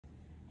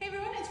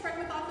Spread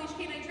with Off-Leash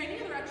Canine Training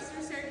in the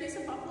Rochester, Syracuse,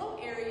 and Buffalo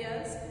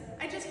areas.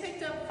 I just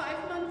picked up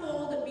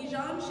 5-month-old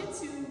Bichon Shih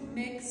Tzu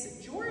mix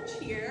George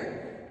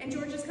here, and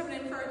George is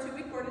coming in for our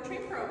 2-week board and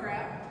train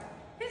program.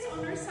 His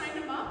owner signed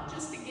him up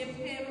just to give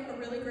him a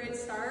really great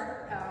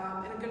start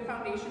and a good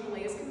foundation to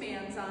lay his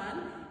commands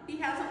on. He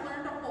hasn't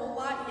learned a whole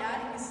lot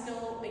yet. He's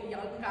still a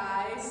young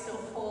guy, still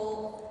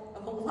full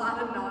of a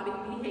lot of naughty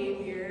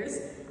behaviors.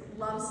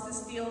 Loves to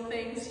steal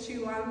things,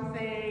 chew on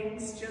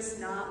things, just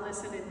not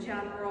listen in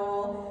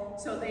general.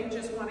 So they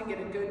just want to get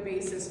a good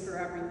basis for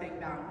everything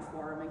down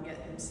for him and get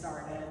him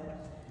started.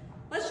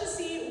 Let's just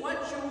see what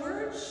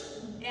George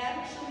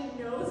actually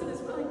knows and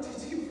is willing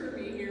to do for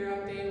me here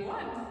on day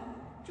 1.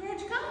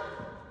 George, come.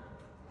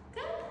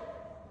 Come.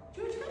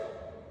 George, come.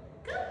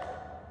 Come.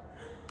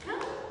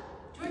 Come.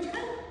 George,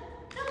 come.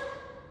 Come.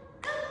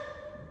 Come.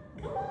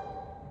 Come on.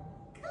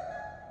 Come on.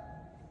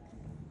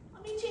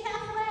 I'll meet you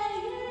halfway.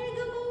 Yay,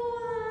 good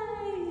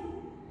boy.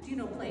 Do you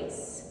know place?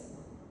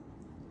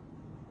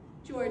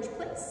 George,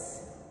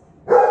 place?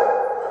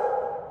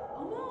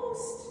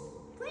 Almost.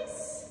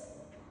 Place?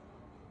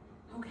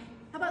 Okay.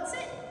 How about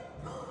sit?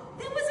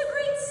 That was a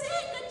great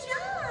sit. Good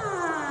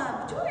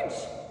job. George.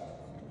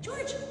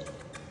 George,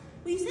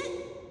 will you sit?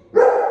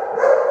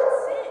 Let's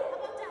sit. How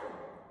about down?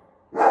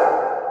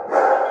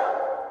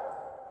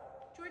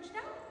 George,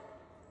 down?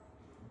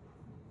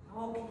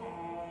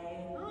 Okay.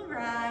 All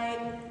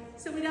right.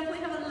 So we definitely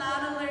have a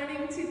lot of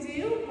learning to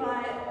do,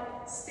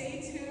 but stay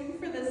tuned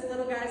for this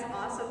little guy's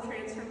awesome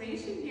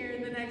transformation here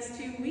in the next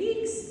 2 weeks.